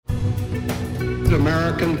good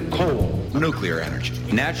American coal, nuclear energy,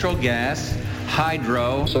 natural gas,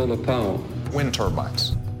 hydro, solar power, wind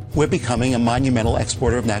turbines. We're becoming a monumental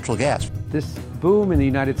exporter of natural gas. This boom in the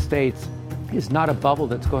United States is not a bubble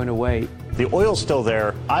that's going away. The oil's still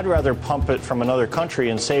there. I'd rather pump it from another country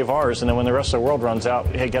and save ours, and then when the rest of the world runs out,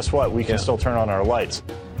 hey, guess what? We can still turn on our lights.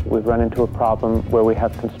 We've run into a problem where we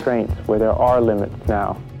have constraints, where there are limits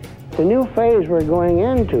now. The new phase we're going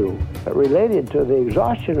into, related to the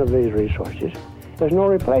exhaustion of these resources, there's no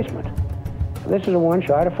replacement. This is a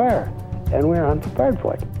one-shot affair, and we're unprepared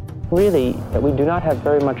for it. Really, we do not have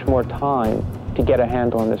very much more time to get a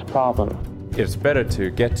handle on this problem. It's better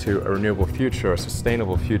to get to a renewable future, a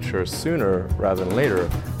sustainable future sooner rather than later.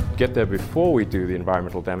 Get there before we do the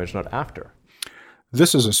environmental damage, not after.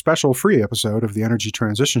 This is a special free episode of the Energy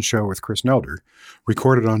Transition Show with Chris Nelder,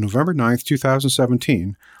 recorded on November 9th,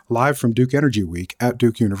 2017, live from Duke Energy Week at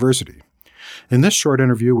Duke University. In this short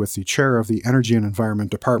interview with the chair of the Energy and Environment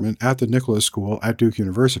Department at the Nicholas School at Duke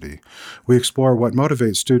University, we explore what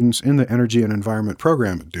motivates students in the Energy and Environment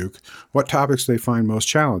program at Duke, what topics they find most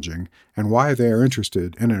challenging, and why they are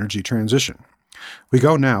interested in energy transition. We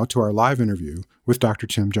go now to our live interview with Dr.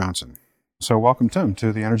 Tim Johnson. So welcome, Tim,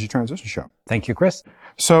 to the Energy Transition Show. Thank you, Chris.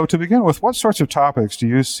 So to begin with, what sorts of topics do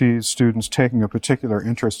you see students taking a particular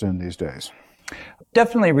interest in these days?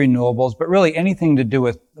 Definitely renewables, but really anything to do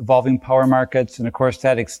with evolving power markets. And of course,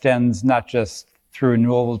 that extends not just through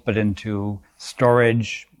renewables, but into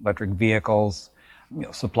storage, electric vehicles,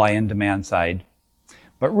 supply and demand side.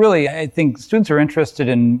 But really, I think students are interested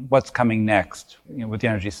in what's coming next with the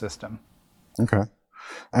energy system. Okay.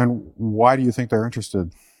 And why do you think they're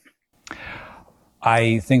interested?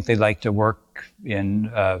 I think they'd like to work in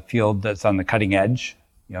a field that's on the cutting edge.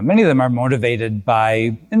 Many of them are motivated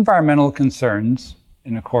by environmental concerns.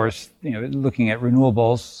 And of course, looking at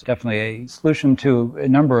renewables, definitely a solution to a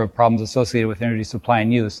number of problems associated with energy supply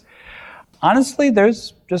and use. Honestly,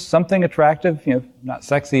 there's just something attractive, not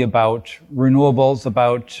sexy about renewables,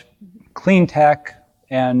 about clean tech,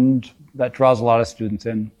 and that draws a lot of students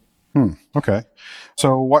in. Okay.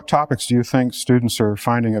 So what topics do you think students are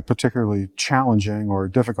finding it particularly challenging or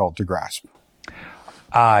difficult to grasp?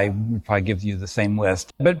 I would probably give you the same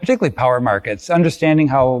list, but particularly power markets, understanding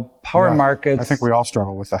how power markets... I think we all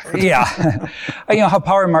struggle with that. Yeah. How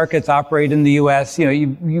power markets operate in the U.S. You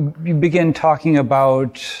begin talking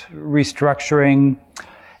about restructuring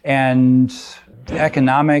and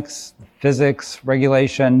economics, physics,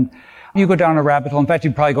 regulation. You go down a rabbit hole. In fact,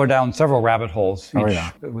 you'd probably go down several rabbit holes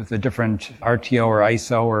with a different RTO or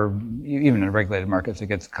ISO, or even in regulated markets, it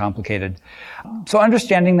gets complicated. So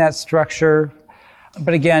understanding that structure.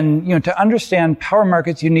 But again, to understand power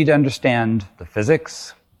markets, you need to understand the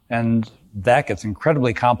physics, and that gets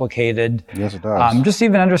incredibly complicated. Yes, it does. Just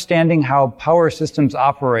even understanding how power systems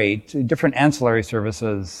operate, different ancillary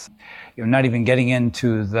services, not even getting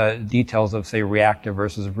into the details of, say, reactive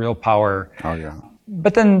versus real power. Oh, yeah.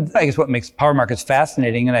 But then I guess what makes power markets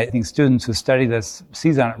fascinating, and I think students who study this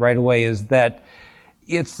seize on it right away, is that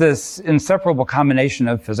it's this inseparable combination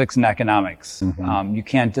of physics and economics. Mm-hmm. You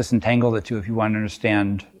can't disentangle the two if you want to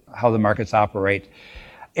understand how the markets operate.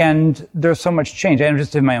 And there's so much change. I'm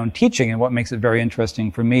just in my own teaching, and what makes it very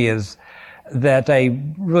interesting for me is that I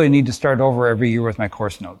really need to start over every year with my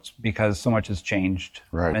course notes because so much has changed.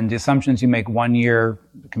 Right. And the assumptions you make one year,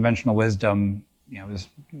 conventional wisdom, there's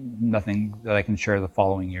nothing that I can share the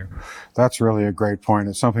following year. That's really a great point.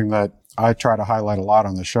 It's something that I try to highlight a lot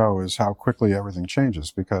on the show is how quickly everything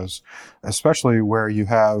changes, because especially where you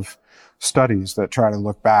have studies that try to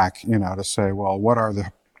look back, to say, well, what are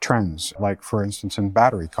the trends? Like, for instance, in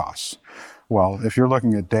battery costs. Well, if you're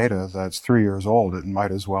looking at data that's 3 years old, it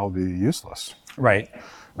might as well be useless. Right.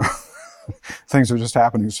 Things are just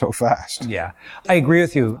happening so fast. Yeah, I agree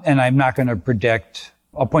with you. And I'm not going to predict,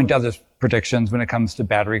 I'll point to other predictions when it comes to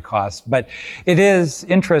battery costs. But it is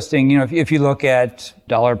interesting, if you look at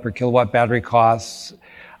dollar per kilowatt battery costs,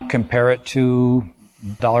 compare it to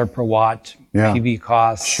dollar per watt PV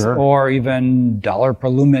costs, or even dollar per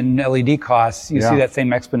lumen LED costs, you see that same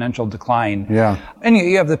exponential decline. Yeah. And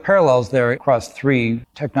you have the parallels there across three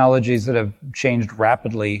technologies that have changed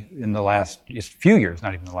rapidly in the last just few years,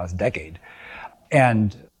 not even the last decade.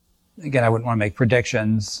 And again, I wouldn't want to make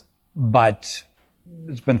predictions, but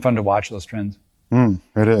it's been fun to watch those trends.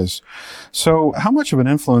 It is. So how much of an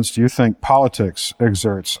influence do you think politics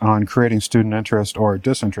exerts on creating student interest or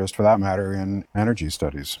disinterest, for that matter, in energy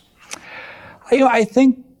studies? I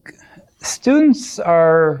think students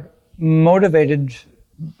are motivated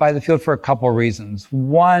by the field for a couple of reasons.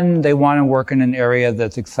 One, they want to work in an area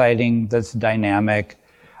that's exciting, that's dynamic,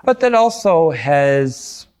 but that also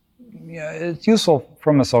has, it's useful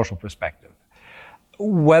from a social perspective.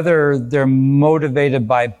 Whether they're motivated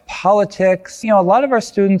by politics, a lot of our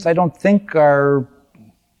students, I don't think, are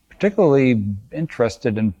particularly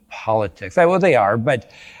interested in politics. Well, they are,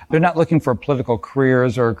 but they're not looking for political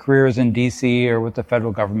careers or careers in D.C. or with the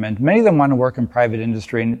federal government. Many of them want to work in private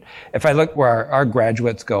industry. And if I look where our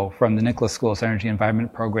graduates go from the Nicholas Skoulas Energy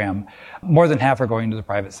Environment Program, more than half are going to the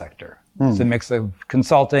private sector. It's a mix of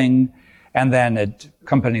consulting and then at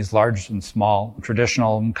companies large and small,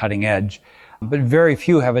 traditional and cutting edge. But very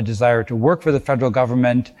few have a desire to work for the federal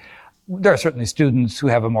government. There are certainly students who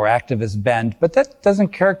have a more activist bent, but that doesn't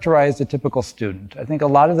characterize the typical student. I think a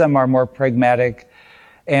lot of them are more pragmatic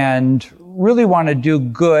and really want to do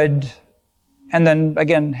good, and then,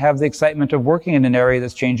 again, have the excitement of working in an area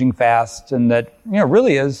that's changing fast and that,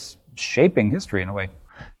 really is shaping history in a way.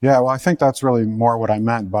 Yeah, well, I think that's really more what I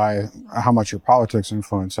meant by how much your politics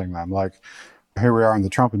influencing them. Like, here we are in the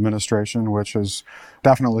Trump administration, which has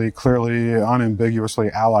definitely, clearly, unambiguously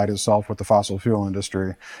allied itself with the fossil fuel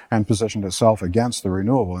industry and positioned itself against the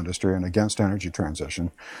renewable industry and against energy transition.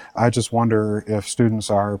 I just wonder if students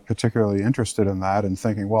are particularly interested in that and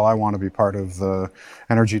thinking, well, I want to be part of the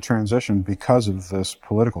energy transition because of this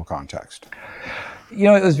political context.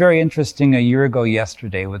 It was very interesting a year ago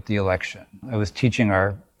yesterday with the election. I was teaching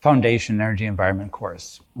our Foundation Energy Environment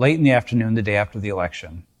course late in the afternoon, the day after the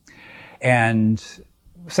election, and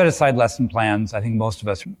set aside lesson plans. I think most of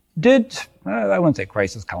us did, I wouldn't say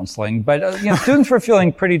crisis counseling, but students were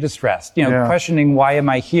feeling pretty distressed, questioning, why am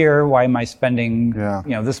I here? Why am I spending,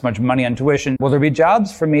 this much money on tuition? Will there be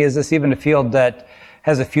jobs for me? Is this even a field that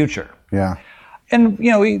has a future? Yeah. And,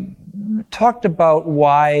 we talked about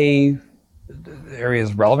why the area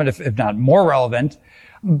is relevant, if not more relevant,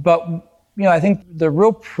 but I think the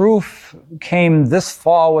real proof came this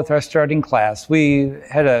fall with our starting class. We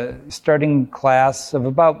had a starting class of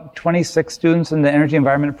about 26 students in the Energy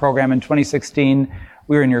Environment program in 2016.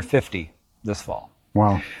 We were near 50 this fall.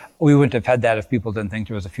 Wow. We wouldn't have had that if people didn't think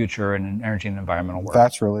there was a future in energy and environmental work.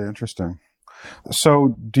 That's really interesting.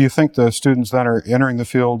 So do you think the students then are entering the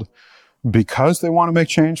field because they want to make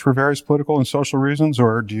change for various political and social reasons,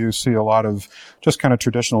 or do you see a lot of just kind of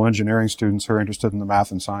traditional engineering students who are interested in the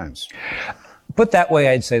math and science? Put that way,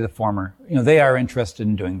 I'd say the former. They are interested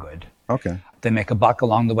in doing good. Okay. They make a buck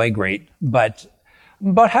along the way, great. But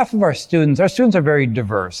about half of our students are very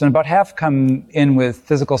diverse, and about half come in with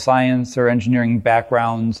physical science or engineering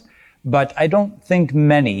backgrounds. But I don't think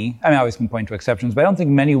many, I always can point to exceptions, but I don't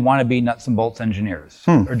think many want to be nuts and bolts engineers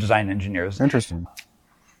or design engineers. Interesting.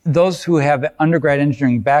 Those who have undergrad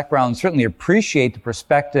engineering backgrounds certainly appreciate the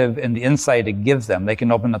perspective and the insight it gives them. They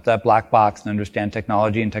can open up that black box and understand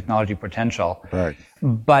technology and technology potential. Right.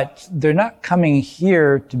 But they're not coming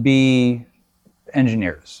here to be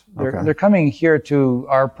engineers. They're coming here to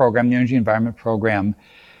our program, the Energy Environment Program,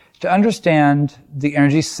 to understand the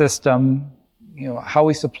energy system, how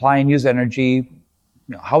we supply and use energy,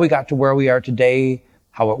 how we got to where we are today,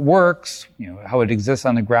 how it works, how it exists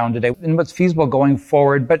on the ground today, and what's feasible going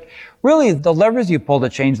forward. But really, the levers you pull to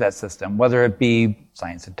change that system, whether it be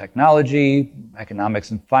science and technology,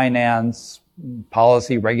 economics and finance,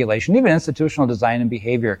 policy, regulation, even institutional design and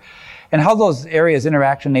behavior, and how those areas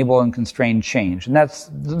interact, enable, and constrain change. And that's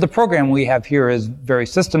the program we have here is very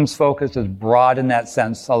systems focused, is broad in that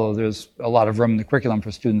sense, although there's a lot of room in the curriculum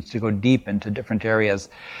for students to go deep into different areas.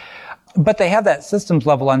 But they have that systems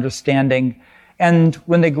level understanding. And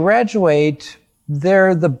when they graduate,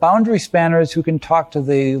 they're the boundary spanners who can talk to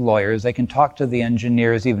the lawyers, they can talk to the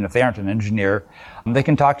engineers, even if they aren't an engineer, they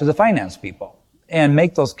can talk to the finance people and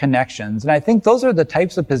make those connections. And I think those are the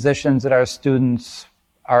types of positions that our students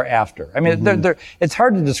are after. It's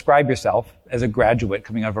hard to describe yourself as a graduate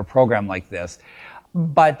coming out of a program like this,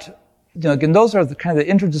 but again, those are the kind of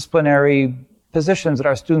the interdisciplinary positions that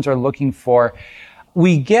our students are looking for.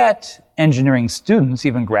 We get engineering students,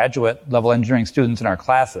 even graduate level engineering students in our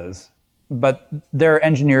classes, but they're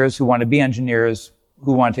engineers who want to be engineers,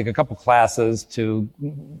 who want to take a couple classes to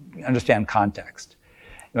understand context.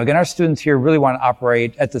 Again, our students here really want to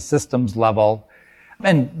operate at the systems level,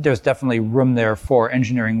 and there's definitely room there for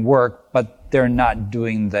engineering work, but they're not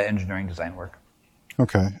doing the engineering design work.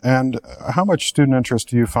 Okay. And how much student interest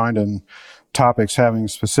do you find in topics having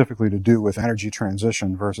specifically to do with energy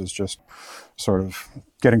transition versus just sort of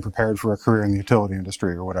getting prepared for a career in the utility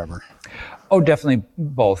industry or whatever? Oh, definitely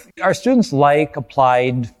both. Our students like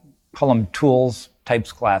applied, call them tools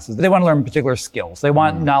types classes. They want to learn particular skills. They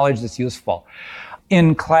want knowledge that's useful.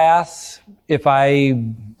 In class, if I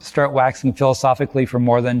start waxing philosophically for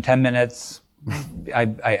more than 10 minutes,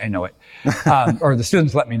 I know it. Or the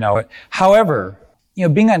students let me know it. However,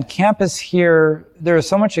 being on campus here, there is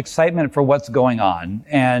so much excitement for what's going on.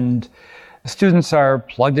 And Students are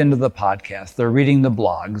plugged into the podcast, they're reading the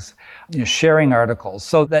blogs, sharing articles.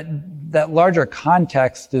 So that larger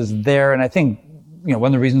context is there. And I think, one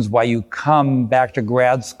of the reasons why you come back to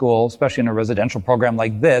grad school, especially in a residential program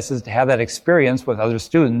like this, is to have that experience with other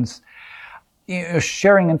students,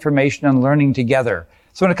 sharing information and learning together.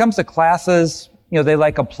 So when it comes to classes, they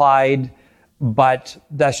like applied, but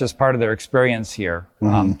that's just part of their experience here.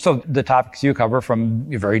 Mm-hmm. So the topics you cover, from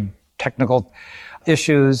very technical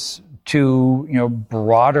issues to,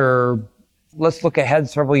 broader, let's look ahead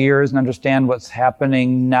several years and understand what's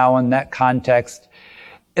happening now in that context.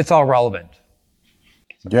 It's all relevant.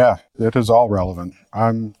 Yeah, it is all relevant.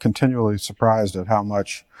 I'm continually surprised at how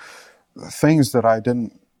much things that I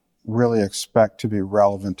didn't really expect to be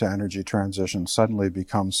relevant to energy transition suddenly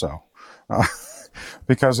become so.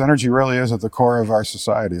 Because energy really is at the core of our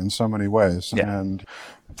society in so many ways. Yeah. And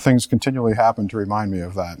things continually happen to remind me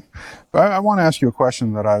of that. But I want to ask you a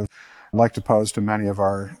question that I've like to pose to many of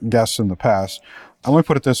our guests in the past. I'm going to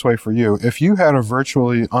put it this way for you. If you had a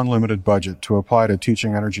virtually unlimited budget to apply to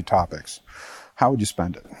teaching energy topics, how would you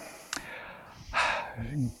spend it?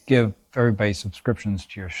 Give everybody subscriptions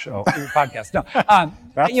to your show, your podcast. No,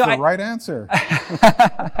 that's the right answer.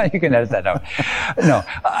 You can edit that out. No,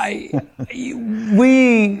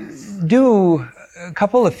 we do a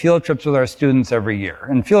couple of field trips with our students every year,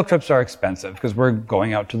 and field trips are expensive because we're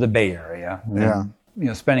going out to the Bay Area. Yeah.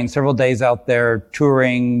 And, spending several days out there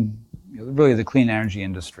touring, really the clean energy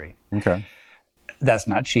industry. Okay. That's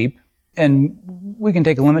not cheap, and we can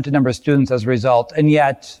take a limited number of students as a result, and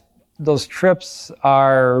yet those trips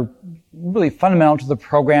are really fundamental to the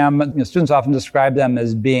program. Students often describe them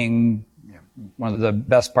as being one of the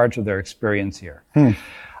best parts of their experience here.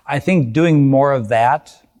 I think doing more of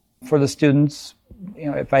that for the students,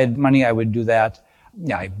 if I had money, I would do that.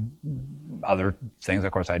 Other things,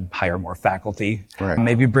 of course, I'd hire more faculty, right.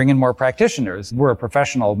 Maybe bring in more practitioners. We're a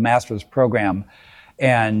professional master's program,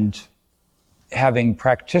 and having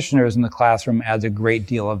practitioners in the classroom adds a great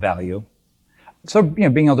deal of value. So,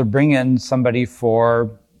 being able to bring in somebody for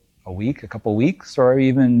a week, a couple weeks, or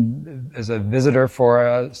even as a visitor for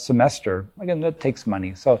a semester, again, that takes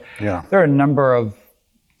money. So there are a number of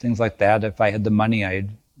things like that. If I had the money, I'd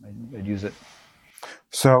use it.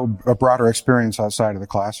 So a broader experience outside of the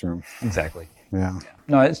classroom. Exactly. Yeah.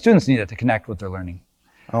 No, students need it to connect with their learning.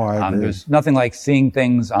 Oh, I agree. There's nothing like seeing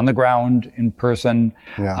things on the ground, in person,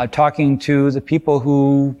 talking to the people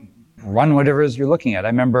who run whatever it is you're looking at. I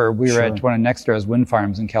remember we were at one of NextEra's wind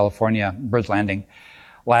farms in California, Bird's Landing,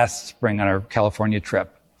 last spring on our California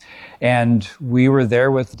trip. And we were there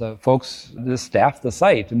with the folks, the staff, the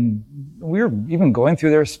site, and we were even going through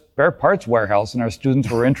their spare parts warehouse, and our students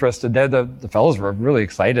were interested. The fellows were really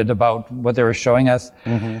excited about what they were showing us.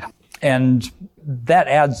 Mm-hmm. And that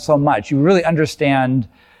adds so much. You really understand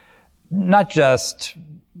not just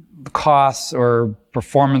the costs or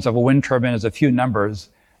performance of a wind turbine as a few numbers,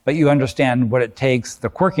 but you understand what it takes, the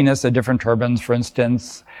quirkiness of different turbines, for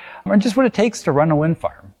instance, or just what it takes to run a wind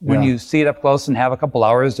farm when you see it up close and have a couple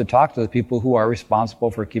hours to talk to the people who are responsible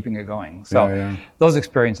for keeping it going. So those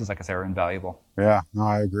experiences, like I said, are invaluable. Yeah, no,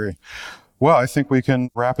 I agree. Well, I think we can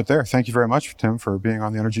wrap it there. Thank you very much, Tim, for being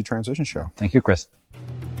on the Energy Transition Show. Thank you, Chris.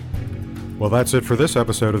 Well, that's it for this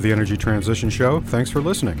episode of the Energy Transition Show. Thanks for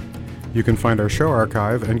listening. You can find our show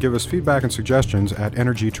archive and give us feedback and suggestions at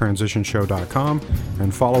energytransitionshow.com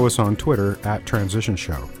and follow us on Twitter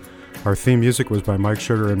 @TransitionShow. Our theme music was by Mike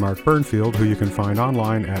Sugar and Mark Burnfield, who you can find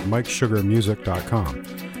online at MikeSugarMusic.com.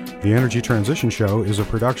 The Energy Transition Show is a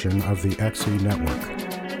production of the XE Network.